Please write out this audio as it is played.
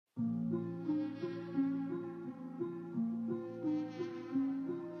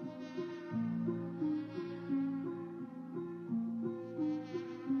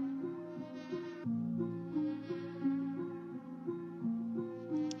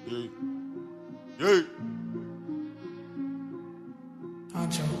Yeah. Yeah.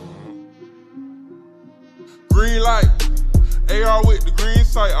 Green light. AR with the green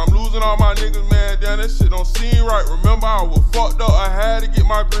sight. I'm losing all my niggas, man. Damn, that shit don't seem right. Remember, I was fucked up. I had to get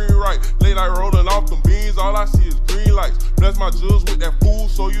my green right. Late night rolling off them beans. All I see is green lights. Bless my jewels with that fool,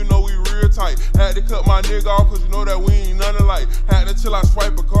 so you know we real tight. Had to cut my nigga off, cause you know that we ain't none alike. Had to till I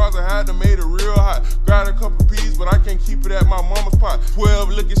swipe a cars, I had to made it real hot. Grabbed a couple P's, but I can't keep it at my mama's pot. 12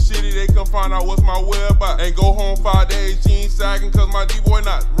 looking shitty, they come find out what's my whereabouts. Ain't go home 5 days, jeans sagging, cause my D-boy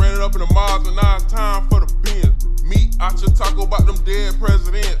not. Ran it up in the miles, and now it's time for the Benz. Meat out your taco about them dead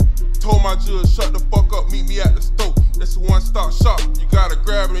presidents. Told my judge, shut the fuck up, meet me at the stove. That's a one-stop shop, you gotta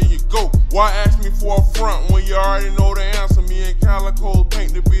grab it and you go. Why ask me for a front when you already know the answer? Me and Calicoz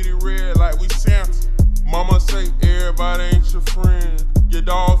paint the bitty red like we Santa. Mama say everybody ain't your friend. Your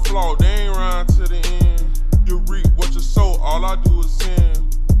dog flawed, they ain't rhyme to the end. You reap what you sow, all I do is sin.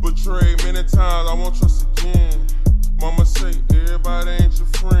 Betrayed many times, I won't trust again. Mama say everybody ain't your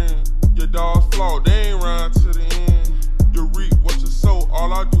friend. Your dog's flawed, they ain't rhyme to the end. You reap what you sow,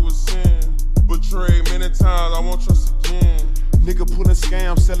 all I do is sin. Betrayed many times, I won't trust again. Nigga pulling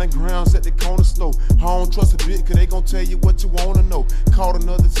scams, selling grounds at the corner store. I don't trust a bit, cause they gon' tell you what you wanna know. Caught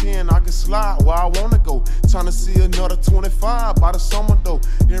another 10, I can slide where I wanna go. Tryna see another 25 by the summer though.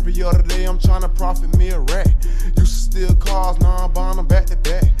 Every other day I'm tryna profit me a rack. Used to steal cars, now I'm buying them back to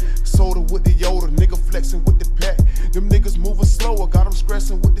back. Soda with the Yoda, nigga flexing with the pack. Them niggas moving slower, got them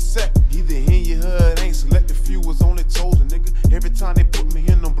stressing with the sack. Either in your hood, ain't selected few, was only chosen, nigga. Every time they put me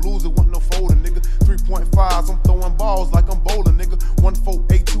in them blues, it wasn't no folding, nigga. 3.5s, I'm throwing balls like I'm bowling, nigga.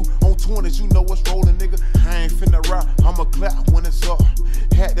 1482 on 20s, you know what's rolling, nigga. I ain't finna rap, I'ma clap when it's up.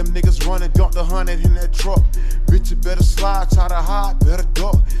 Had them niggas running, dumped 100 in that truck. Bitch, you better slide, try to hide, better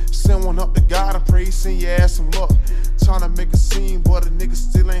duck. Send one up to God and pray, send your ass some luck. Tryna make a scene, but a nigga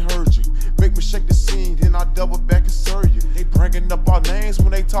still ain't heard you. Make me shake the scene, then I double back and serve you. They bringing up our names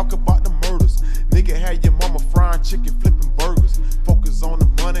when they talk about the murders. Nigga had your mama frying chicken, flipping burgers. Focus on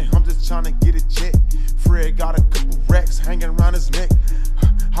the money, I'm just tryna get a check. Fred got a couple racks hanging around his neck.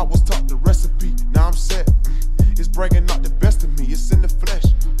 I was taught the recipe, now I'm set. It's bringing out the best of me, it's in the flesh.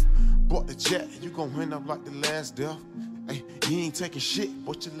 Bought the jet, you gon' end up like the last death. Hey, you ain't taking shit,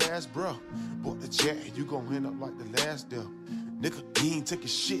 but your last breath. Bought the jet, you gon' end up like the last death. Nigga, you ain't taking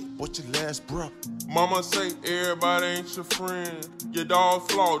shit, but your last breath. Mama say everybody ain't your friend. Your dog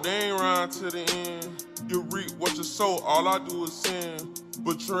flawed, they ain't rhyme to the end. You reap what you sow, all I do is sin.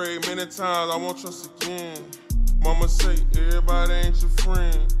 Betrayed many times, I won't trust again. Mama say everybody ain't your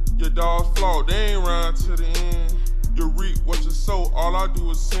friend. Your dog's flawed, they ain't rhyme to the end. You reap what you sow, all I do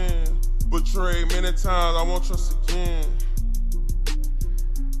is sin. Betrayed many times, I won't trust again.